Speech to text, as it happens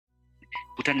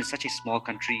Bhutan is such a small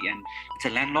country and it's a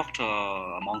landlocked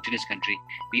mountainous country.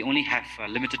 We only have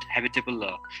limited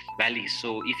habitable valleys.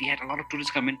 So if we had a lot of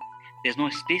tourists come in, there's no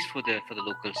space for the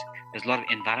locals. There's a lot of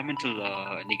environmental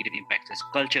negative impacts. There's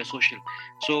culture, social.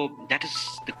 So that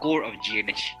is the core of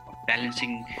GNH, of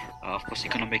balancing, of course,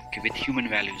 economic with human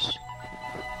values.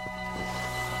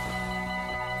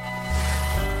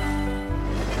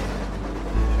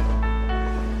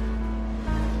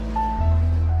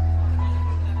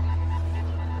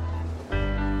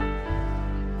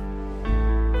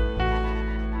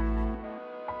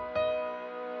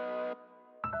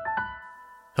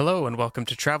 Hello and welcome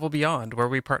to Travel Beyond, where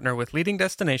we partner with leading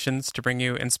destinations to bring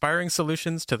you inspiring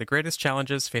solutions to the greatest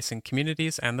challenges facing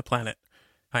communities and the planet.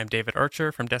 I'm David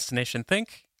Archer from Destination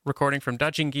Think, recording from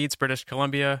Dajinggides, British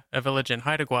Columbia, a village in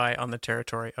Haida Gwaii on the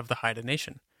territory of the Haida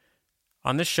Nation.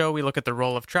 On this show, we look at the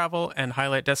role of travel and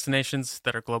highlight destinations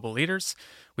that are global leaders.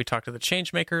 We talk to the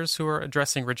changemakers who are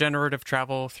addressing regenerative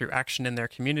travel through action in their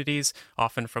communities,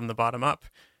 often from the bottom up.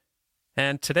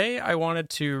 And today I wanted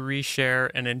to reshare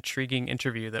an intriguing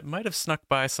interview that might have snuck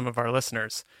by some of our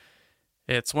listeners.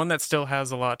 It's one that still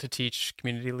has a lot to teach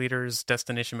community leaders,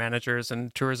 destination managers,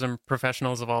 and tourism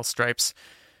professionals of all stripes,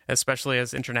 especially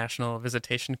as international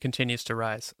visitation continues to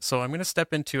rise. So I'm going to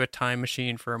step into a time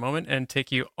machine for a moment and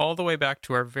take you all the way back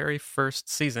to our very first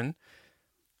season.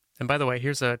 And by the way,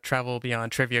 here's a Travel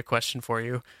Beyond trivia question for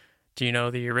you. Do you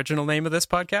know the original name of this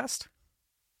podcast?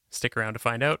 Stick around to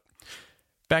find out.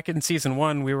 Back in Season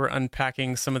 1, we were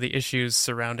unpacking some of the issues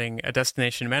surrounding a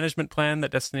destination management plan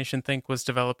that Destination Think was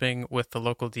developing with the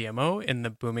local DMO in the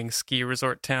booming ski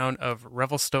resort town of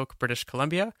Revelstoke, British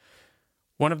Columbia.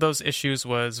 One of those issues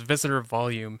was visitor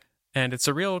volume, and it's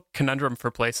a real conundrum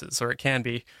for places, or it can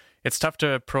be. It's tough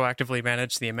to proactively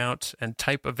manage the amount and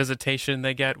type of visitation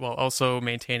they get while also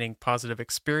maintaining positive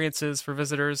experiences for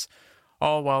visitors,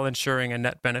 all while ensuring a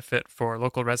net benefit for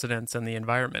local residents and the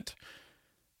environment.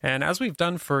 And as we've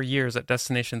done for years at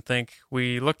Destination Think,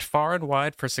 we looked far and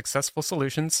wide for successful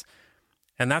solutions,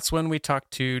 and that's when we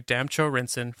talked to Damcho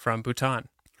Rinson from Bhutan.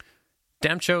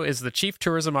 Damcho is the Chief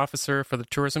Tourism Officer for the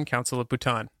Tourism Council of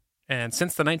Bhutan, and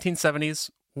since the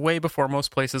 1970s, way before most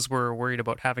places were worried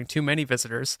about having too many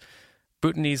visitors,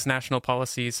 Bhutanese national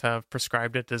policies have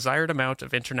prescribed a desired amount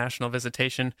of international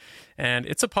visitation, and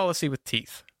it's a policy with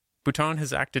teeth. Bhutan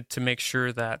has acted to make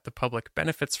sure that the public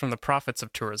benefits from the profits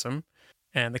of tourism,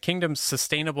 and the kingdom's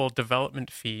Sustainable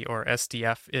Development Fee, or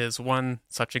SDF, is one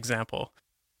such example.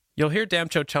 You'll hear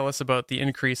Damcho tell us about the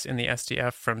increase in the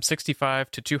SDF from $65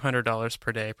 to $200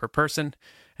 per day per person,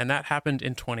 and that happened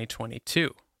in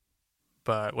 2022.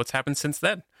 But what's happened since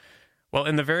then? Well,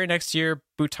 in the very next year,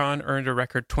 Bhutan earned a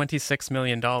record $26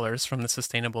 million from the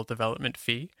Sustainable Development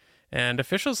Fee, and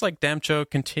officials like Damcho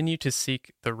continue to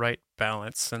seek the right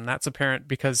balance, and that's apparent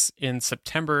because in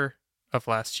September of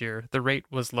last year, the rate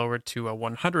was lowered to a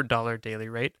 $100 daily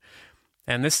rate,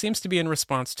 and this seems to be in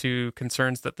response to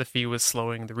concerns that the fee was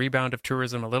slowing the rebound of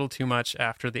tourism a little too much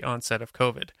after the onset of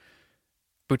COVID.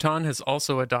 Bhutan has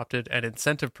also adopted an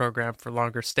incentive program for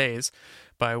longer stays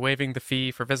by waiving the fee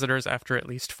for visitors after at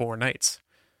least 4 nights.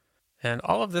 And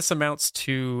all of this amounts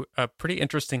to a pretty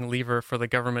interesting lever for the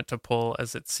government to pull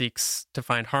as it seeks to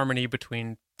find harmony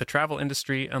between the travel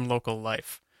industry and local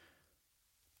life.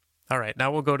 All right,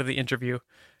 now we'll go to the interview.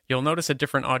 You'll notice a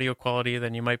different audio quality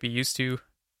than you might be used to.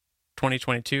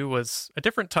 2022 was a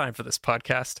different time for this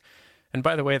podcast. And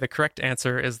by the way, the correct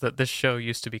answer is that this show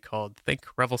used to be called Think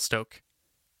Revelstoke.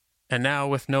 And now,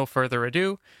 with no further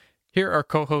ado, here are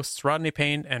co-hosts Rodney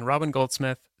Payne and Robin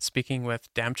Goldsmith speaking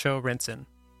with Damcho Rinson.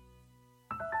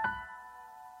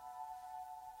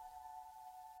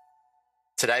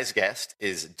 Today's guest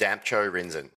is Damcho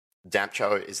Rinson.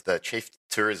 Damcho is the Chief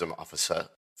Tourism Officer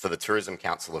for the Tourism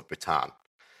Council of Bhutan.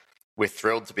 We're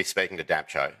thrilled to be speaking to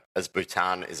Damcho, as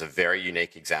Bhutan is a very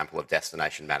unique example of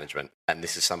destination management, and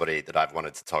this is somebody that I've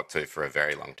wanted to talk to for a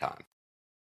very long time.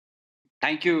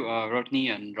 Thank you, Rodney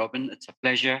and Robin. It's a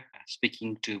pleasure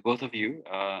speaking to both of you.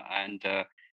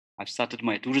 I've started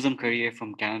my tourism career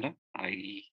from Canada.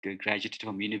 I graduated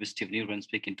from University of New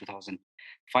Brunswick in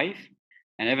 2005.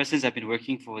 And ever since, I've been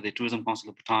working for the Tourism Council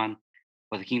of Bhutan,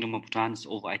 for the Kingdom of Bhutan. It's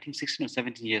over, I think, 16 or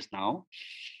 17 years now.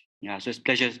 Yeah, so it's a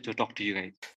pleasure to talk to you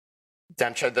guys.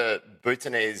 Damcho, the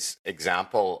Bhutanese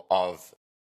example of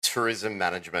tourism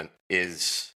management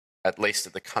is, at least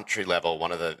at the country level,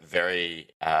 one of the very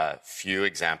few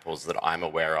examples that I'm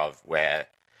aware of where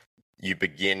you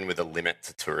begin with a limit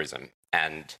to tourism.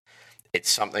 And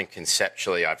it's something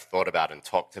conceptually I've thought about and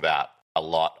talked about a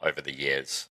lot over the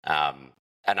years.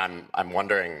 And I'm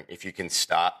wondering if you can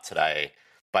start today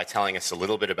by telling us a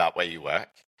little bit about where you work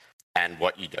and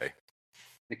what you do.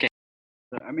 Okay.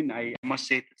 I mean, I must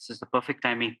say this is the perfect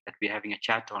timing that we're having a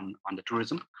chat on the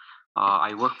tourism.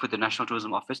 I work with the National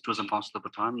Tourism Office, Tourism Council of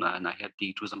Bhutan, and I head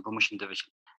the Tourism Promotion Division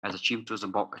as a Chief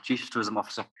Tourism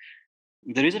Officer.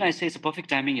 The reason I say it's a perfect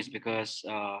timing is because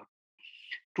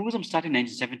tourism started in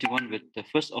 1971 with the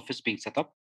first office being set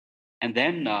up, and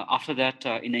then after that,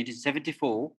 in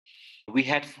 1974, we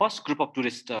had first group of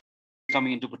tourists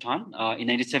coming into Bhutan in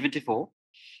 1974.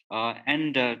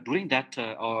 And during that,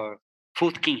 our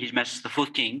fourth king, His Majesty the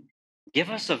fourth king, gave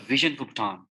us a vision for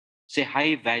Bhutan, say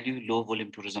high value, low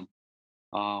volume tourism.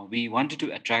 We wanted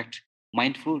to attract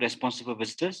mindful, responsible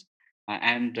visitors,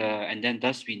 and then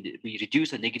thus we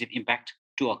reduce the negative impact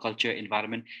to our culture,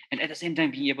 environment, and at the same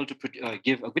time being able to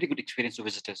give a very good experience to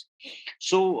visitors.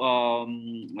 So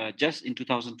just in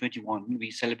 2021,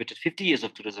 we celebrated 50 years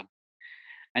of tourism.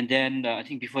 And then I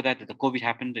think before that, the COVID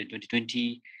happened in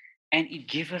 2020, and it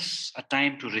gave us a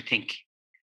time to rethink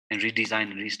and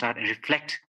redesign and restart and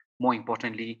reflect, more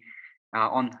importantly,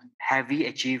 on have we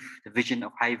achieved the vision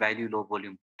of high value, low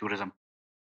volume tourism.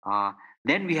 Uh,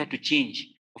 then we had to change.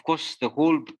 Of course, the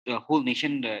whole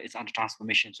nation is under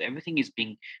transformation, so everything is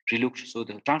being relooked. So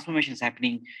the transformation is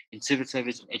happening in civil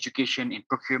service, in education, in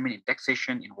procurement, in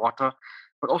taxation, in water,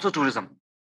 but also tourism.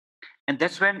 And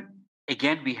that's when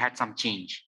again we had some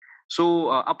change. So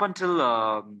up until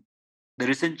the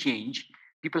recent change,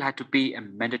 people had to pay a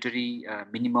mandatory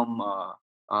minimum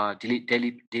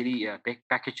daily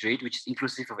package rate, which is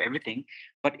inclusive of everything,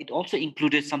 but it also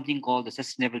included something called the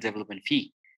sustainable development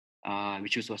fee,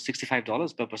 which was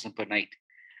 $65 per person per night.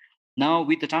 Now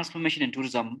with the transformation in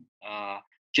tourism,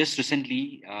 just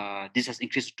recently this has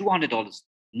increased to $200,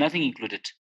 nothing included,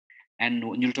 and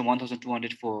new return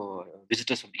 1,200 for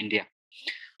visitors from India.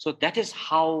 So that is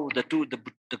how the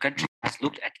country has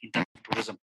looked at in terms of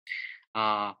tourism.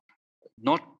 Uh,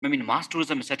 not, I mean, mass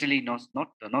tourism is certainly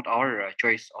not our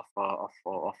choice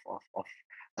of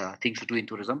things to do in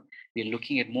tourism. We are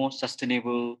looking at more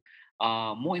sustainable.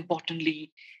 More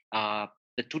importantly,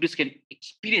 the tourists can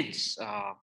experience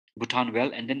Bhutan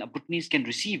well, and then Bhutanese can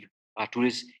receive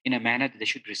tourists in a manner that they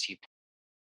should receive.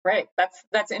 Right.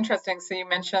 That's interesting. So you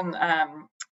mentioned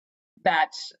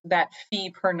that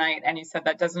fee per night, and you said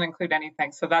that doesn't include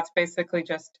anything. So that's basically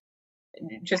just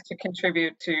to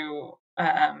contribute to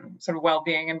sort of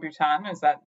well-being in Bhutan. Is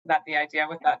that the idea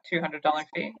with that $200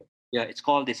 fee? Yeah, it's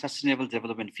called the Sustainable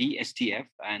Development Fee (SDF),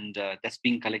 and that's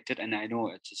being collected. And I know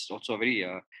it's just also a very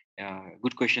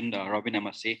good question, Robin, I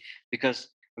must say, because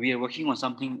we are working on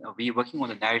something. We are working on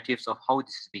the narratives of how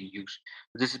this is being used.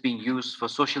 This is being used for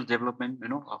social development,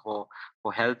 for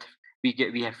health.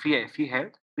 We have free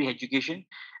health, free education,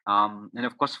 and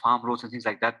of course farm roads and things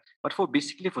like that. But for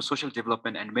basically for social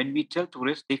development, and when we tell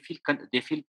tourists, they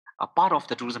feel a part of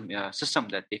the tourism system,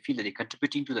 that they feel that they're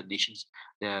contributing to the nation's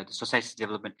the society's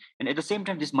development. And at the same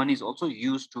time, this money is also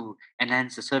used to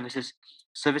enhance the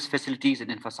service facilities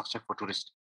and infrastructure for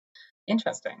tourists.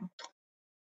 Interesting.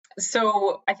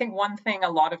 So I think one thing a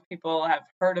lot of people have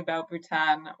heard about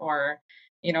Bhutan, or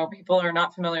people are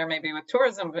not familiar maybe with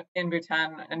tourism in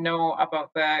Bhutan, and know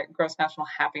about the Gross National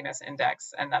Happiness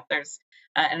Index, and that there's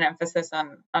an emphasis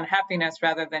on happiness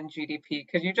rather than GDP.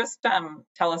 Could you just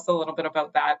tell us a little bit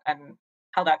about that and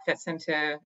how that fits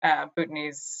into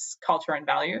Bhutanese culture and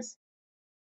values?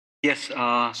 Yes.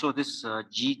 So this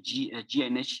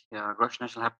GNH, Gross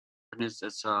National Happiness,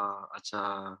 it's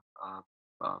a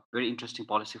very interesting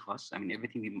policy for us. I mean,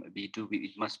 everything we do,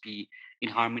 it must be in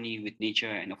harmony with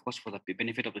nature, and of course for the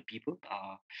benefit of the people.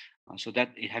 So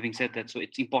that, having said that, so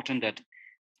it's important that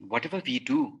whatever we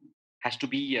do has to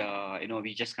be,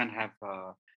 we just can't have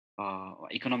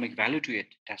economic value to it.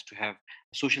 It has to have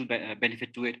social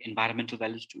benefit to it, environmental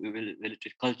values value to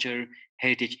it, culture,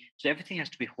 heritage. So everything has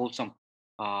to be wholesome.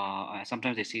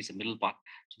 Sometimes they say it's a middle part.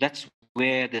 So that's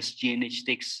where this GNH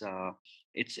takes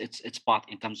its part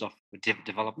in terms of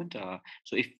development.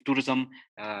 So if tourism,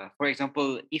 for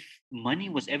example, if money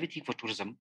was everything for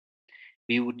tourism,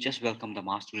 we would just welcome the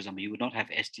mass tourism. We would not have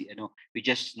we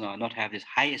just not have this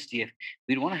high SDF.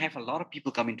 We want to have a lot of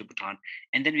people coming to Bhutan,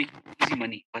 and then we easy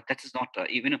money. But that is not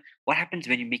even what happens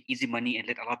when you make easy money and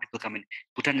let a lot of people come in.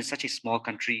 Bhutan is such a small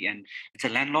country, and it's a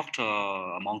landlocked,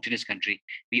 mountainous country.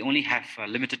 We only have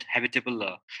limited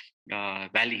habitable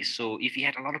valleys. So if we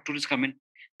had a lot of tourists come in,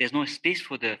 there's no space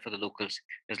for the locals.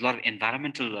 There's a lot of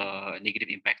environmental negative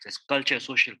impacts. There's culture,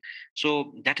 social.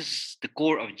 So that is the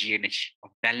core of GNH, of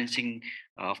balancing,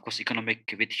 of course,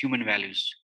 economic with human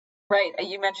values. Right.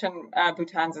 You mentioned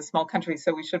Bhutan's a small country,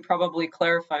 so we should probably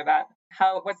clarify that.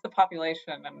 What's the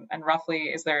population, and roughly,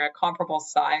 is there a comparable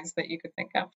size that you could think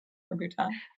of? for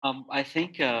Bhutan? I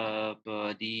think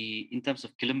in terms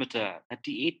of kilometer,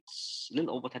 38, a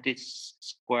little over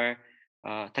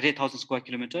 38,000 square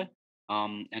kilometer.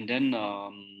 And then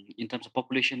in terms of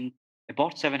population,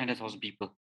 about 700,000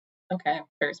 people. Okay,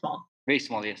 very small. Very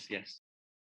small, yes, yes.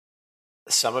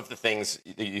 Some of the things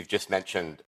that you've just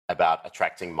mentioned about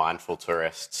attracting mindful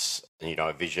tourists,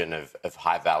 a vision of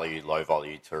high value, low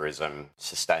volume tourism,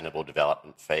 sustainable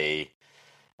development fee,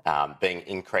 being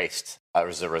increased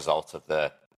as a result of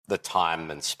the time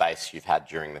and space you've had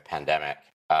during the pandemic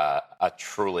are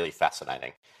truly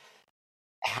fascinating.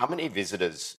 How many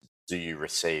visitors do you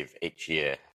receive each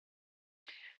year?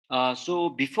 So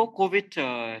before COVID,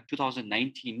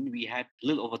 2019, we had a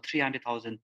little over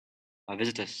 300,000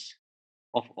 visitors.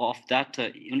 Of that,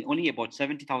 only about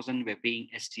 70,000 were paying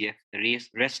STF. The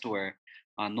rest were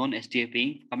non-STF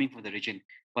paying, coming from the region.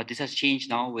 But this has changed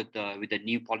now with the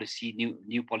new policy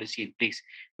in place,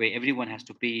 where everyone has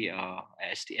to pay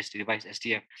device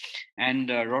STF. And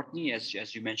Rodney,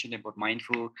 as you mentioned about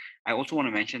mindful, I also want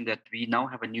to mention that we now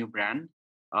have a new brand.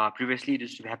 Previously, it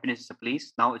used to be Happiness is a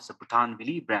Place. Now it's a Bhutan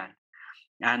Believe brand.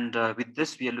 And with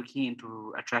this, we are looking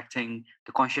into attracting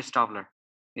the conscious traveler,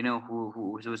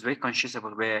 who is very conscious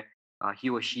about where he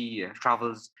or she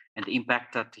travels and the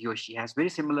impact that he or she has. Very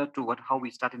similar to how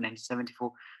we started in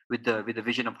 1974 with the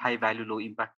vision of high value, low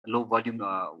impact, low volume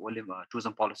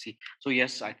tourism policy. So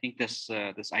yes, I think this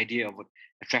idea of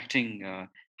attracting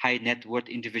high net worth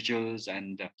individuals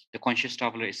and the conscious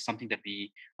traveler is something that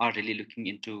we are really looking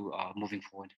into moving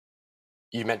forward.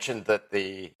 You mentioned that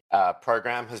the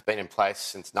program has been in place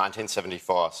since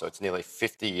 1974, so it's nearly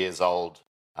 50 years old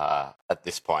at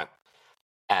this point,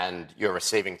 and you're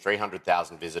receiving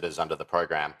 300,000 visitors under the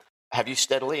program. Have you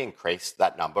steadily increased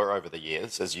that number over the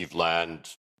years as you've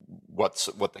learned what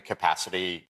the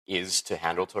capacity is to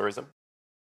handle tourism?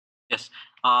 Yes,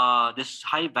 this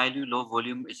high value, low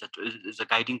volume is a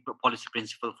guiding policy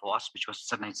principle for us, which was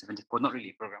set 1974. Not really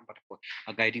a program, but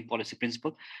a guiding policy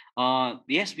principle.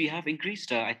 Yes, we have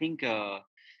increased. I think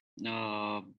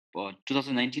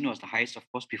 2019 was the highest, of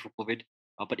course, before COVID,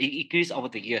 but it increased over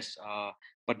the years.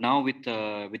 But now with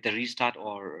the restart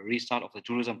of the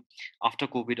tourism after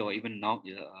COVID, or even now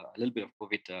a little bit of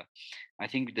COVID, I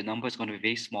think the number is going to be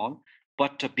very small.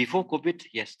 But before COVID,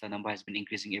 yes, the number has been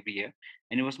increasing every year,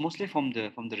 and it was mostly from the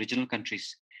regional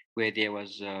countries where there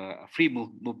was a free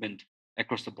movement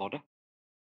across the border.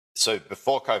 So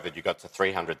before COVID, you got to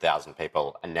 300,000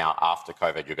 people, and now after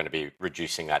COVID, you're going to be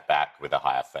reducing that back with a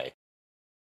higher fee.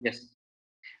 Yes,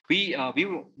 we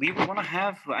want to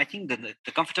have. I think the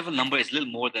comfortable number is a little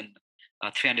more than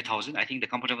 300,000. I think the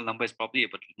comfortable number is probably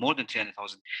about more than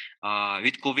 300,000.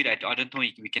 With COVID, I don't know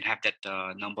we can have that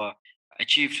number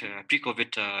achieved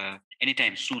pre-COVID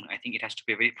anytime soon. I think it has to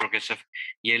be a very progressive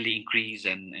yearly increase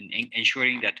and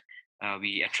ensuring that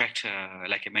we attract,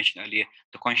 like I mentioned earlier,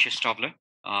 the conscious traveler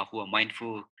who are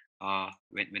mindful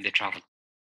when they travel.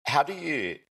 How do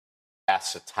you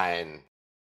ascertain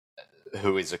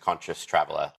who is a conscious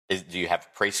traveler? Do you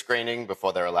have pre-screening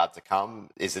before they're allowed to come?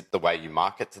 Is it the way you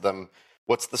market to them?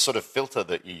 What's the sort of filter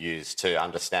that you use to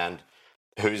understand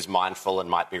who's mindful and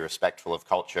might be respectful of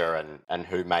culture and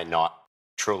who may not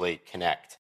truly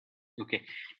connect? Okay,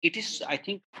 it is, I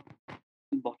think,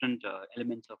 important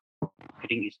elements of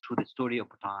marketing is through the story of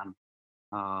Bhutan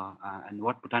and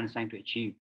what Bhutan is trying to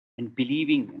achieve, and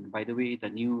believing. And by the way, the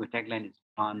new tagline is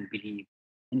Bhutan Believe,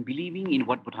 and believing in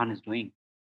what Bhutan is doing,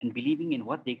 and believing in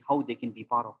how they can be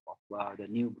part of the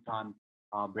new Bhutan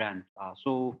brand. That's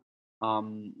one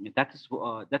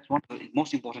of the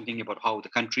most important thing about how the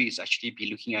country is actually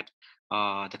be looking at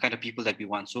the kind of people that we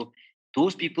want. So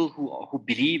those people who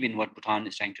believe in what Bhutan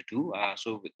is trying to do.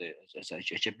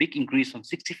 It's a big increase from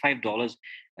 $65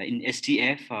 in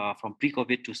STF from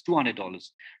pre-COVID to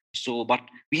 $200. So, but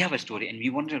we have a story, and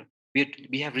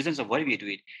we have reasons of why we do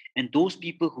it. And those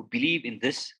people who believe in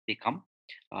this, they come.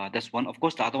 That's one. Of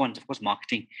course, the other one is, of course,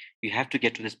 marketing. You have to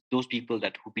get to those people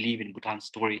who believe in Bhutan's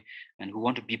story and who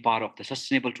want to be part of the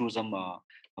sustainable tourism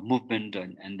movement,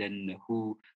 and then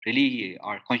who really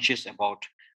are conscious about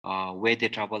where they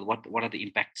travel, what are the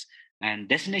impacts, and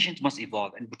destinations must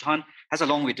evolve. And Bhutan has a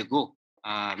long way to go.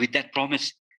 With that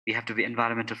promise, we have to be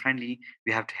environmental friendly.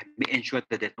 We have to ensure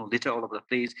that there's no litter all over the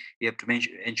place. We have to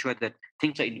ensure that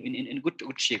things are in good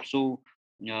shape. So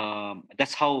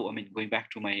that's how, I mean, going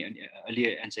back to my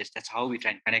earlier answers, that's how we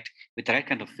try and connect with the right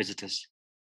kind of visitors.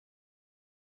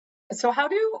 So how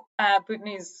do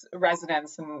Bhutanese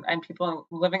residents and people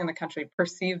living in the country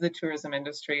perceive the tourism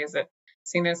industry? Is it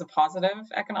seen as a positive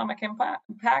economic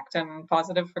impact and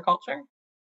positive for culture?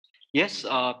 Yes,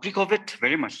 pre-COVID,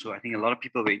 very much so. I think a lot of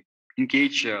people will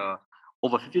engage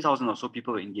over 50,000 or so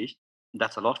people were engaged.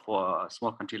 That's a lot for a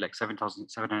small country like 700,000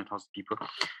 people.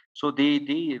 So they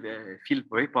feel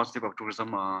very positive about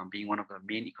tourism being one of the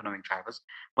main economic drivers.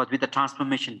 But with the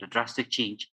transformation, the drastic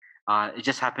change, it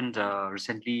just happened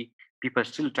recently. People are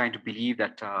still trying to believe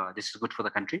that this is good for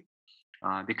the country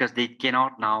because they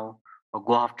cannot now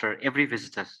go after every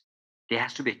visitor. There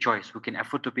has to be a choice who can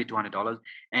afford to pay $200,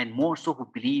 and more so who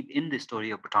believe in the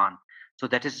story of Bhutan. So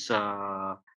that's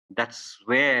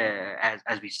where,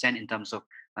 as we stand in terms of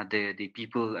the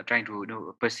people are trying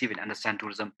to perceive and understand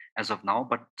tourism as of now.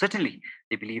 But certainly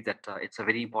they believe that it's a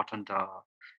very important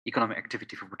economic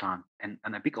activity for Bhutan and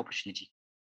a big opportunity.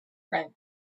 Right.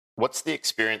 What's the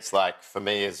experience like for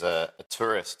me as a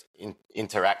tourist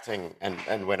interacting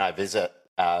and when I visit?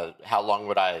 How long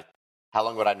would I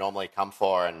normally come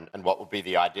for, and what would be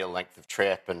the ideal length of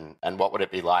trip, and what would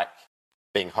it be like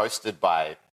being hosted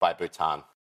by Bhutan?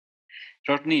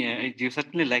 Rodney, you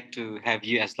certainly like to have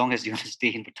you as long as you want to stay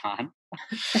in Bhutan.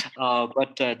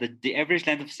 But the average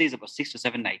length of stay is about 6 to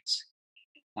 7 nights.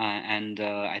 And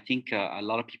I think a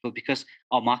lot of people, because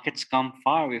our markets come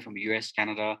far away from US,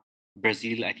 Canada,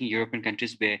 Brazil, I think European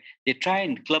countries, where they try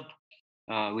and club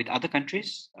with other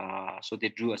countries. So they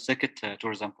do a circuit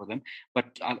tourism for them.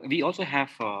 But we also have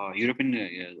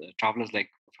European travelers like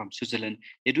from Switzerland.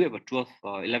 They do about 12,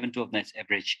 11, 12 nights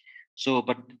average. So,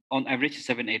 but on average,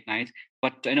 7, 8 nights.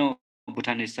 But I know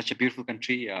Bhutan is such a beautiful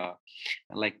country.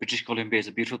 Like British Columbia is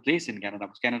a beautiful place in Canada.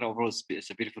 Canada overall is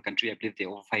a beautiful country. I lived there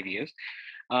over 5 years.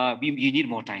 You need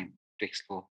more time to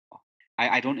explore.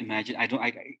 I don't imagine.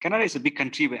 Canada is a big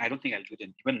country, but I don't think I'll do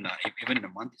it even in a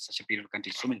month. It's such a beautiful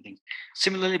country. So many things.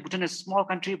 Similarly, Bhutan is a small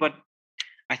country, but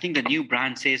I think the new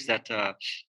brand says that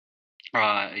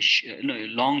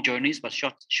long journeys, but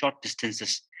short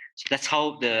distances. So that's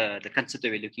how the concept that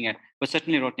we're looking at. But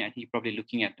certainly, Rodney, I think you're probably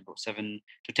looking at about 7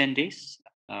 to 10 days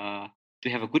to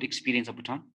have a good experience of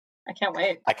Bhutan. I can't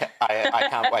wait. I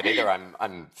can't wait either.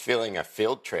 I'm feeling a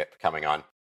field trip coming on.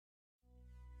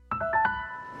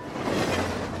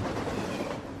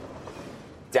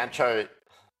 Damcho,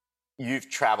 you've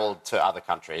traveled to other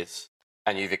countries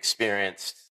and you've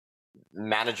experienced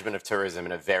management of tourism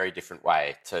in a very different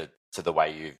way to the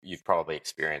way you've probably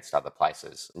experienced other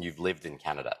places, and you've lived in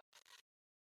Canada.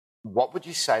 What would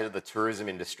you say to the tourism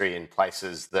industry in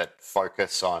places that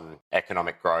focus on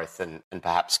economic growth and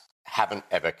perhaps haven't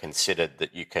ever considered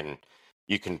that you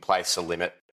can place a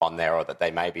limit on there, or that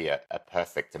they may be a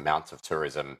perfect amount of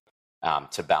tourism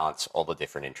to balance all the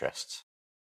different interests?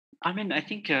 I mean, I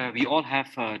think we all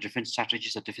have different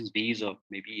strategies or different ways of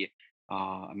maybe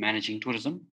managing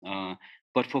tourism.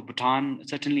 But for Bhutan,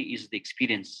 certainly is the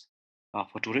experience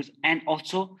for tourists, and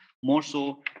also more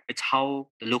so, it's how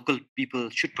the local people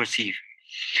should perceive.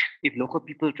 If local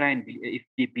people try and if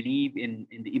they believe in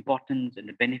the importance and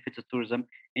the benefits of tourism,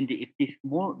 and if they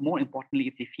more importantly,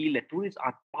 if they feel that tourists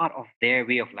are part of their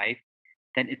way of life,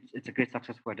 then it's a great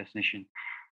success for a destination.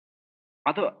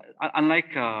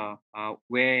 Unlike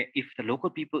where if the local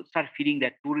people start feeling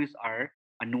that tourists are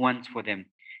a nuance for them,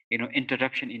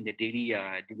 interruption in their daily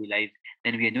life,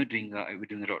 then we are not doing we're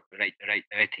doing the right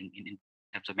thing in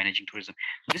terms of managing tourism.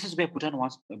 So this is where Bhutan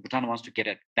wants to get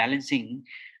at, balancing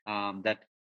that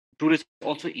tourists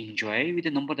also enjoy with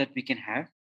the number that we can have,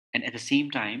 and at the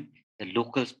same time the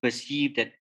locals perceive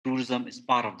that tourism is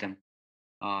part of them,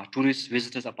 tourist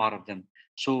visitors are part of them.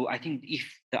 So I think if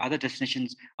the other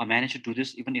destinations are managed to do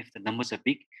this, even if the numbers are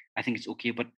big, I think it's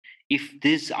okay. But if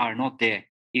these are not there,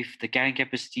 if the carrying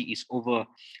capacity is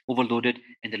overloaded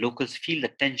and the locals feel the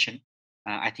tension,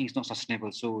 I think it's not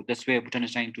sustainable. So that's where Bhutan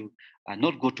is trying to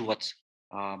not go towards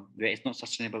where it's not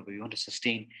sustainable, but we want to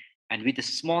sustain. And with the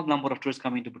small number of tourists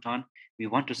coming to Bhutan, we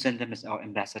want to send them as our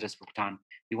ambassadors for Bhutan.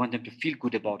 We want them to feel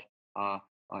good about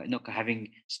having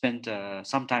spent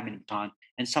some time in Bhutan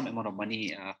and some amount of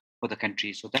money for the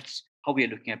country. So that's how we are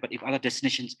looking at. But if other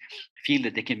destinations feel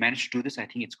that they can manage to do this, I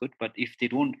think it's good. But if they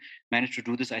don't manage to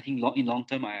do this, I think in long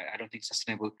term, I don't think it's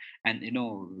sustainable. And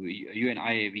you and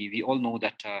I, we all know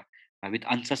that with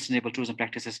unsustainable tourism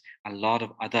practices, a lot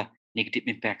of other negative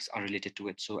impacts are related to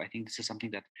it. So I think this is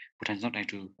something that Bhutan is not trying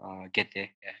to get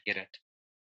at.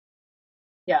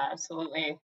 Yeah,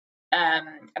 absolutely.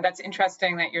 And that's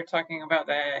interesting that you're talking about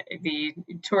the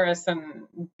tourists and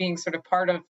being sort of part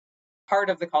of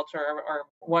the culture, or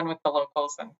one with the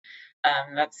locals,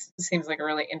 and that seems like a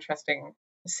really interesting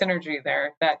synergy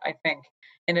there. That I think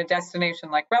in a destination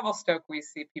like Revelstoke, we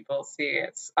see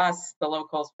it's us, the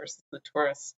locals, versus the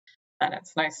tourists, and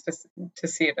it's nice to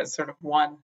see it as sort of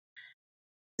one.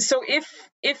 So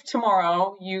if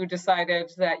tomorrow you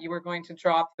decided that you were going to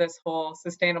drop this whole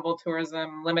sustainable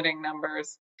tourism, limiting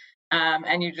numbers,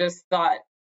 and you just thought,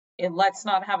 let's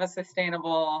not have a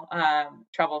sustainable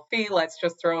travel fee. Let's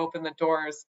just throw open the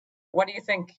doors. What do you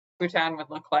think Bhutan would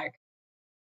look like?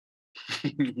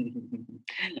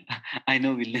 I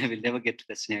know we'll never get to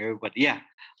that scenario, but yeah,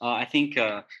 I think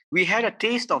we had a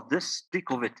taste of this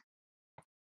pre-COVID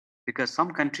because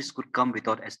some countries could come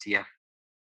without STF,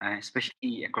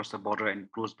 especially across the border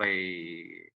and close by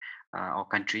our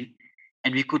country,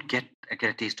 and we could get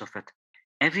a taste of it.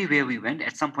 Everywhere we went,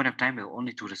 at some point of time, we were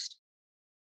only tourists.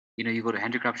 You go to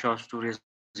handicraft shops, tourists.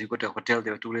 You go to a hotel,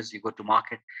 there were tourists. You go to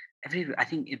market. I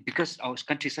think because our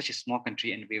country is such a small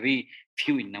country and we're very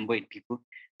few in number in people,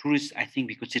 tourists. I think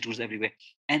we could see tourists everywhere.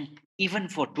 And even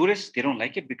for tourists, they don't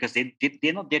like it because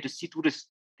they're not there to see tourists.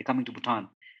 They're coming to Bhutan,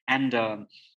 and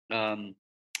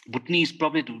Bhutanese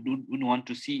probably wouldn't want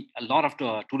to see a lot of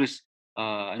tourists,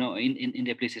 in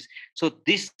their places. So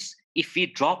this, if we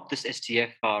drop this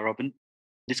STF, Robin,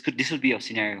 this will be a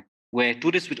scenario where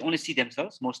tourists would only see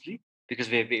themselves mostly because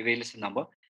we're very less in number,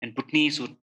 and Bhutanese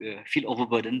would feel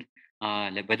overburdened,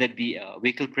 like whether it be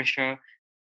vehicle pressure,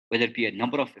 whether it be a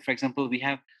number of, for example, we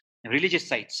have religious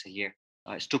sites here,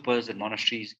 stupas and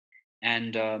monasteries,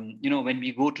 and when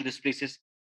we go to these places,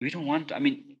 we don't want. I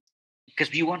mean,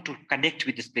 because we want to connect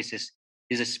with these places.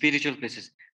 These are spiritual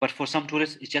places, but for some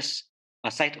tourists, it's just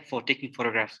a site for taking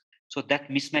photographs. So that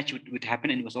mismatch would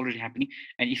happen, and it was already happening.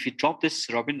 And if you drop this,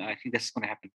 Robin, I think that's going to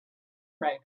happen.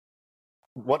 Right.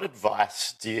 What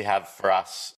advice do you have for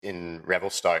us in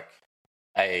Revelstoke,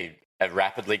 a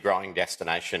rapidly growing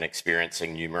destination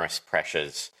experiencing numerous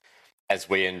pressures as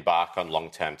we embark on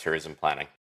long-term tourism planning?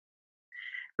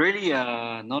 Really,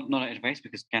 not advice,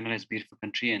 because Canada is a beautiful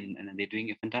country and they're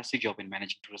doing a fantastic job in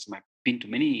managing tourism. I've been to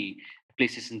many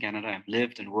places in Canada. I've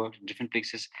lived and worked in different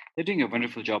places. They're doing a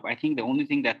wonderful job. I think the only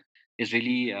thing that is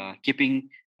really keeping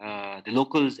the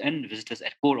locals and visitors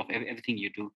at core of everything you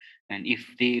do. And if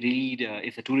they really,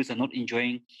 if the tourists are not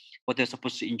enjoying what they're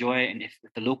supposed to enjoy, and if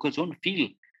the locals don't feel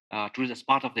tourism as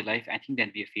part of their life, I think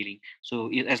then we are failing.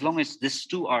 So as long as these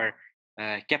two are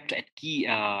kept at key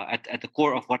at the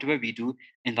core of whatever we do,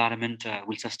 environment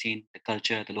will sustain the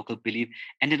culture, the local belief,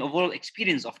 and then overall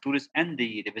experience of tourists and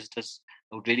the visitors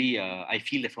would really. I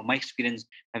feel that from my experience,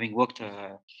 having worked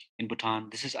in Bhutan,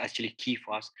 this is actually key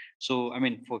for us. So I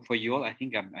mean, for you all, I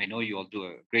think I know you all do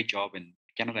a great job in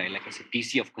Canada. Like I said,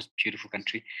 BC, of course, beautiful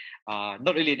country.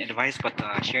 Not really an advice, but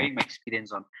sharing my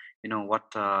experience on what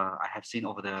I have seen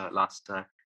over the last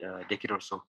decade or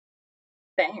so.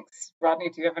 Thanks. Rodney,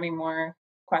 do you have any more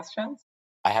questions?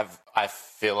 I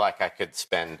feel like I could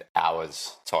spend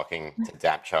hours talking to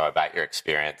Damcho about your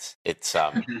experience.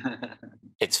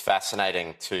 It's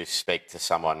fascinating to speak to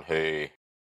someone who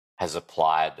has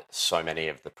applied so many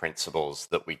of the principles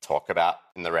that we talk about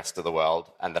in the rest of the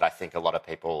world, and that I think a lot of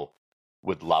people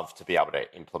would love to be able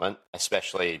to implement,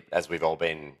 especially as we've all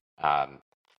been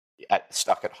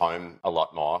stuck at home a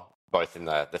lot more, both in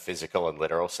the physical and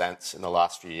literal sense in the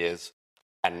last few years,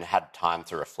 and had time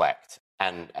to reflect.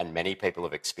 And many people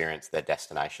have experienced their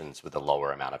destinations with a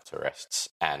lower amount of tourists,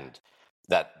 and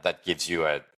that gives you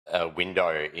a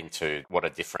window into what a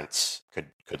difference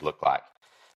could look like.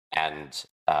 And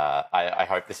I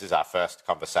hope this is our first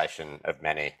conversation of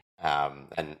many,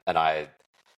 and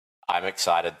I'm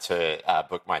excited to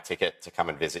book my ticket to come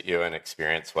and visit you and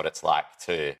experience what it's like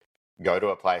to go to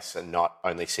a place and not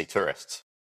only see tourists.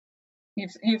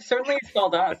 You've certainly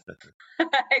sold us.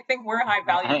 I think we're high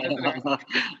value visitors.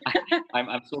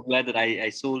 I'm so glad that I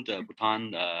sold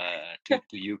Bhutan to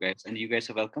you guys, and you guys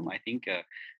are welcome. I think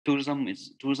tourism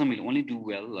will only do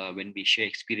well when we share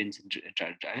experience.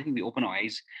 I think we open our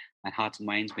eyes and hearts and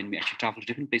minds when we actually travel to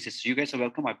different places. So you guys are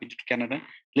welcome. I've been to Canada,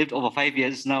 lived over 5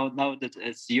 years now. Now that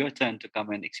it's your turn to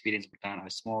come and experience Bhutan,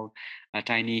 a small,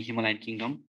 tiny Himalayan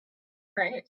kingdom.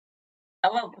 Great.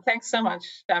 Well, thanks so much,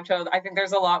 Damcho. I think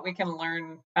there's a lot we can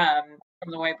learn from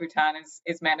the way Bhutan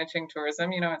is managing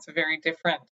tourism. It's a very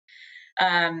different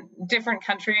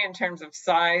country in terms of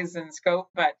size and scope,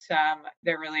 but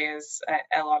there really is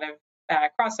a lot of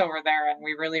crossover there, and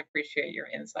we really appreciate your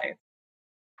insight.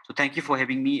 So thank you for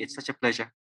having me. It's such a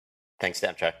pleasure. Thanks,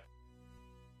 Damcho.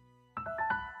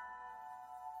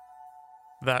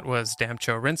 That was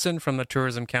Damcho Rinson from the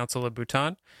Tourism Council of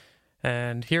Bhutan.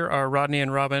 And here are Rodney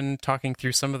and Robin talking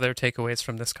through some of their takeaways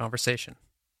from this conversation.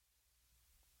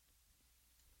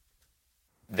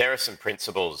 There are some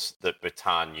principles that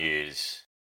Bhutan use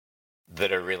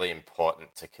that are really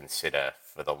important to consider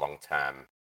for the long-term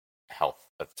health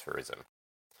of tourism.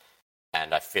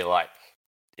 And I feel like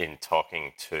in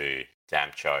talking to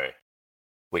Damcho,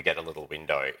 we get a little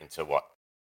window into what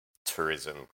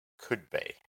tourism could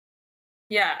be.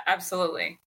 Yeah,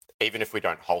 absolutely. even if we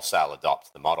don't wholesale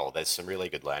adopt the model, there's some really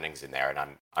good learnings in there.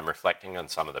 And I'm reflecting on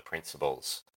some of the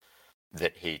principles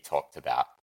that he talked about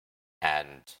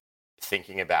and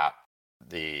thinking about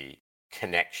the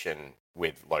connection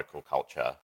with local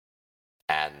culture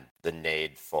and the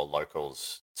need for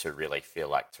locals to really feel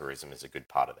like tourism is a good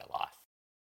part of their life.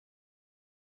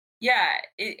 Yeah,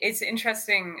 it's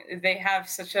interesting. They have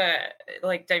such a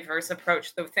diverse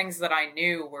approach. The things that I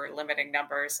knew were limiting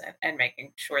numbers and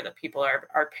making sure that people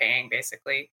are paying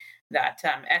basically that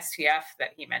STF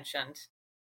that he mentioned.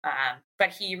 But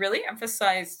he really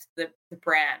emphasized the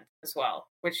brand as well,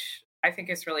 which I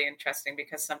think is really interesting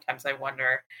because sometimes I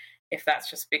wonder if that's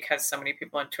just because so many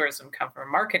people in tourism come from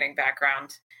a marketing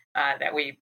background that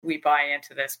we buy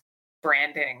into this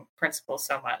branding principle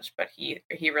so much. But he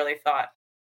really thought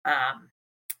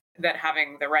that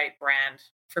having the right brand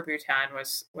for Bhutan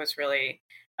was really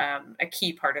a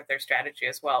key part of their strategy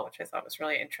as well, which I thought was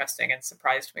really interesting and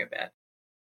surprised me a bit.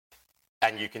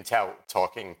 And you can tell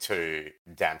talking to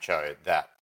Damcho that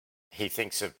he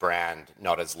thinks of brand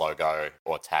not as logo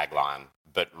or tagline,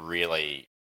 but really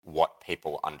what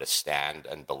people understand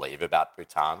and believe about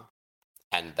Bhutan.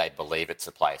 And they believe it's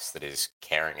a place that is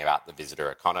caring about the visitor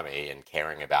economy and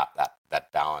caring about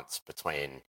that balance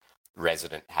between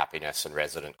resident happiness and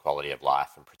resident quality of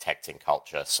life and protecting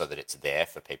culture so that it's there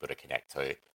for people to connect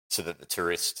to, so that the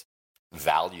tourist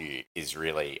value is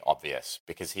really obvious.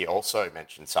 Because he also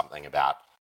mentioned something about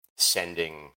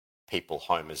sending people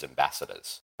home as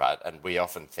ambassadors, right? And we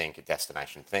often think at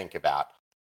Destination Think about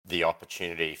the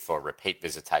opportunity for repeat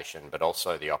visitation, but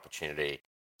also the opportunity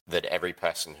that every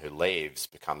person who leaves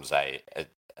becomes a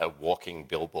walking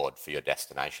billboard for your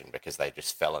destination because they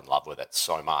just fell in love with it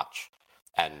so much.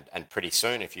 And pretty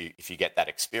soon, if you get that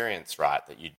experience right,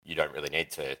 that you don't really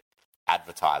need to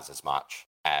advertise as much,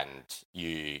 and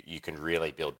you can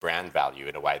really build brand value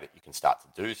in a way that you can start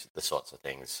to do the sorts of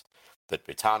things that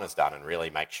Bhutan has done and really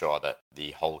make sure that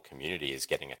the whole community is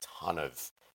getting a ton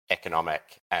of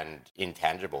economic and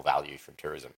intangible value from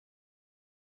tourism.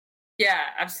 Yeah,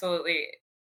 absolutely.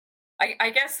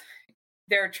 I guess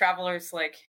there are travelers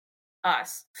like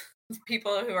us,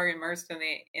 people who are immersed in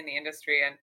the industry,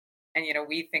 and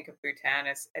we think of Bhutan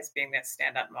as being this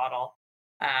stand-up model,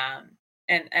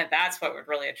 and that's what would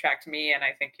really attract me, and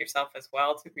I think yourself as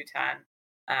well, to Bhutan.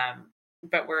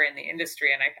 But we're in the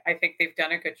industry, and I think they've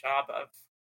done a good job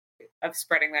of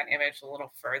spreading that image a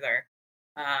little further.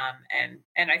 And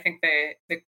I think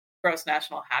the gross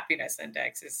national happiness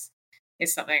index is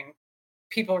something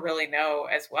people really know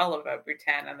as well about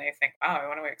Bhutan, and they think, wow, I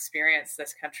want to experience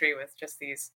this country with just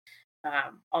these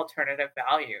alternative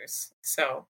values.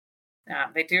 So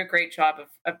they do a great job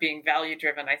of being value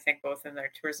driven, I think, both in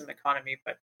their tourism economy,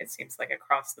 but it seems like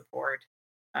across the board.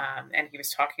 And he was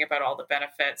talking about all the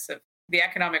benefits of the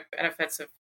economic benefits of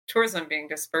tourism being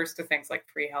dispersed to things like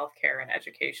free healthcare and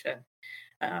education,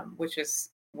 which is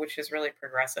really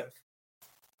progressive.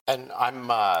 And I'm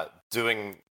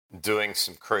doing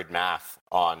some crude math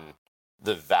on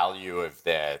the value of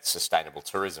their sustainable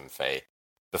tourism fee.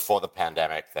 Before the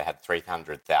pandemic, they had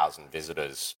 300,000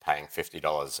 visitors paying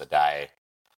 $50 a day.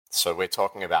 So we're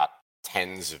talking about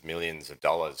tens of millions of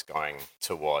dollars going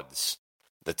towards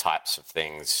the types of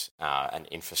things and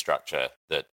infrastructure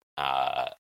that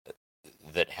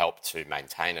help to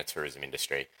maintain a tourism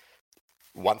industry.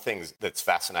 One thing that's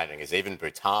fascinating is even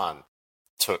Bhutan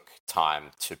took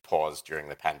time to pause during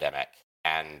the pandemic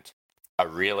and are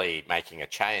really making a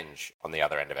change on the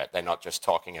other end of it. They're not just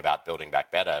talking about building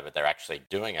back better, but they're actually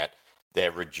doing it.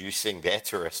 They're reducing their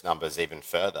tourist numbers even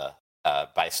further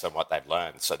based on what they've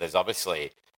learned. So there's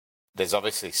obviously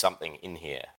something in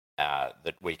here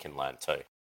that we can learn too.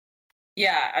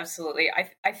 Yeah, absolutely.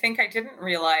 I think I didn't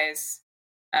realize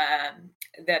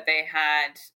that they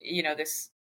had this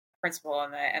principle,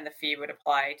 and the fee would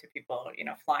apply to people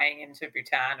flying into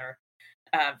Bhutan or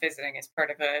visiting as part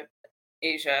of a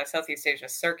Southeast Asia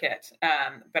circuit.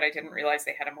 But I didn't realize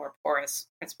they had a more porous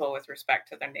principle with respect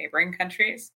to their neighboring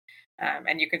countries.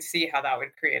 And you could see how that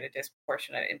would create a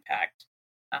disproportionate impact.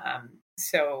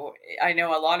 So I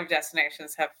know a lot of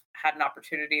destinations have had an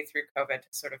opportunity through COVID to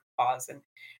sort of pause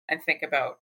and think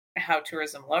about how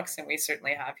tourism looks. And we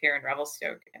certainly have here in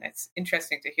Revelstoke. And it's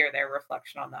interesting to hear their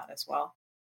reflection on that as well.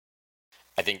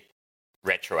 I think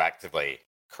retroactively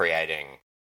creating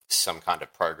some kind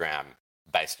of program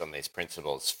based on these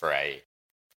principles for a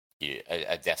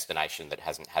destination that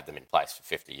hasn't had them in place for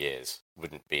 50 years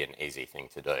wouldn't be an easy thing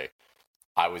to do.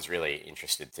 I was really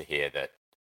interested to hear that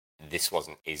this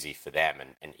wasn't easy for them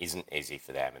and isn't easy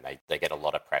for them, and they get a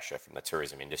lot of pressure from the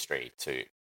tourism industry to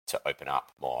open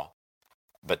up more.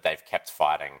 But they've kept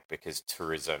fighting because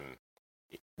tourism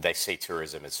they see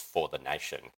tourism as for the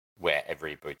nation, where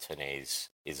every Bhutanese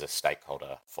is a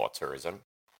stakeholder for tourism.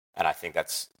 And I think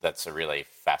that's a really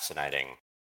fascinating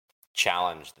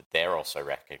challenge that they're also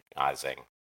recognizing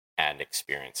and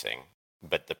experiencing.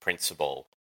 But the principle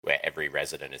where every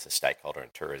resident is a stakeholder in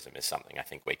tourism is something I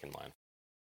think we can learn.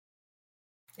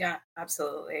 Yeah,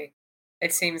 absolutely.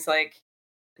 It seems like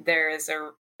there is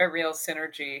a real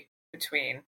synergy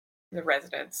between the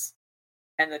residents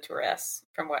and the tourists.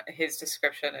 From what his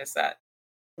description is, that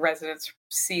residents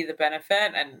see the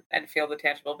benefit and feel the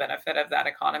tangible benefit of that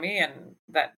economy, and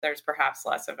that there's perhaps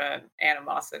less of an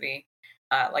animosity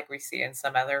like we see in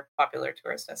some other popular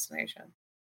tourist destination.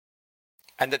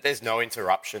 And that there's no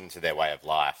interruption to their way of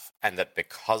life. And that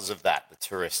because of that, the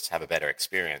tourists have a better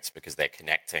experience because they're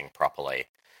connecting properly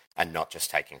and not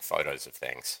just taking photos of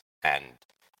things. And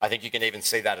I think you can even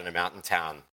see that in a mountain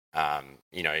town,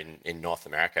 in North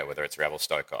America, whether it's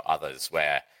Revelstoke or others,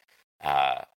 where,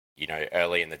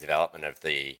 early in the development of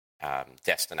the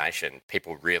destination,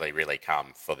 people really, really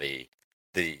come for the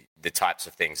types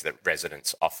of things that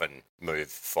residents often move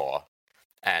for.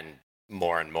 And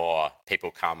more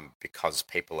people come because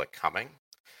people are coming,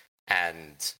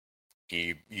 and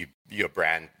your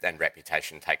brand and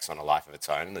reputation takes on a life of its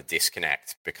own, and the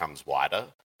disconnect becomes wider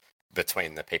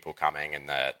between the people coming and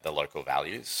the local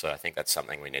values. So I think that's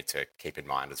something we need to keep in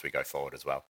mind as we go forward as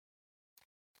well.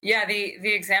 Yeah,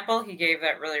 the example he gave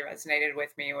that really resonated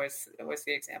with me was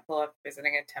the example of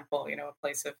visiting a temple, a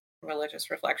place of religious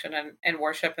reflection and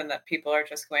worship, and that people are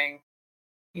just going,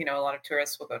 a lot of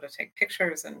tourists will go to take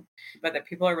pictures, but that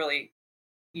people are really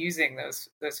using those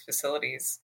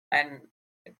facilities. And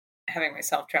having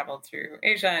myself traveled through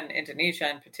Asia and Indonesia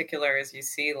in particular, as you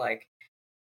see like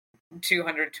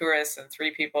 200 tourists and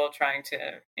 3 people trying to,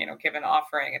 give an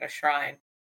offering at a shrine,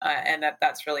 and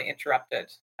that's really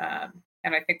interrupted.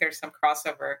 And I think there's some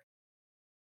crossover.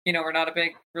 We're not a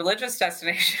big religious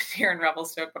destination here in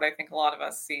Revelstoke, but I think a lot of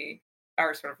us see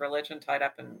our sort of religion tied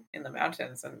up in the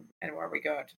mountains and where we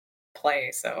go to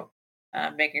play. So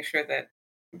making sure that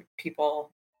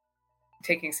people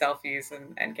taking selfies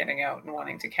and getting out and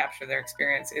wanting to capture their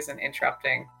experience isn't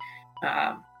interrupting,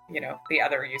 the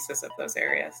other uses of those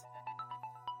areas.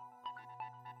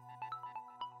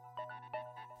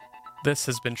 This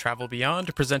has been Travel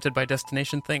Beyond, presented by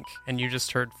Destination Think, and you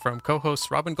just heard from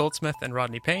co-hosts Robin Goldsmith and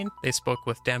Rodney Payne. They spoke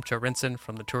with Damcho Rinson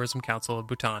from the Tourism Council of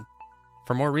Bhutan.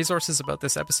 For more resources about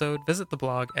this episode, visit the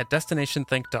blog at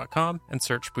destinationthink.com and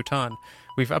search Bhutan.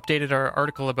 We've updated our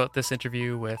article about this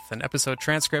interview with an episode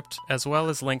transcript, as well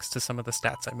as links to some of the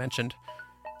stats I mentioned.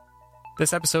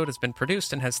 This episode has been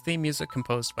produced and has theme music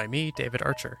composed by me, David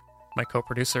Archer. My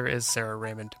co-producer is Sarah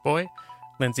Raymond Boy.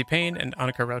 Lindsay Payne and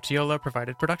Annika Rautiola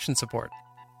provided production support.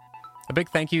 A big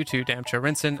thank you to Damcho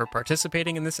Rinson for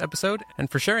participating in this episode and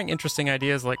for sharing interesting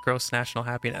ideas like gross national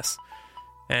happiness.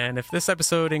 And if this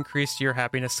episode increased your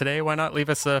happiness today, why not leave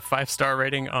us a 5-star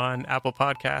rating on Apple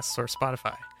Podcasts or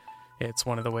Spotify? It's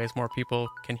one of the ways more people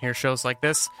can hear shows like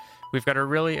this. We've got a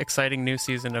really exciting new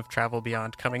season of Travel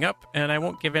Beyond coming up, and I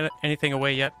won't give anything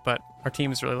away yet, but our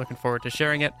team is really looking forward to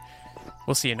sharing it.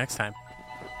 We'll see you next time.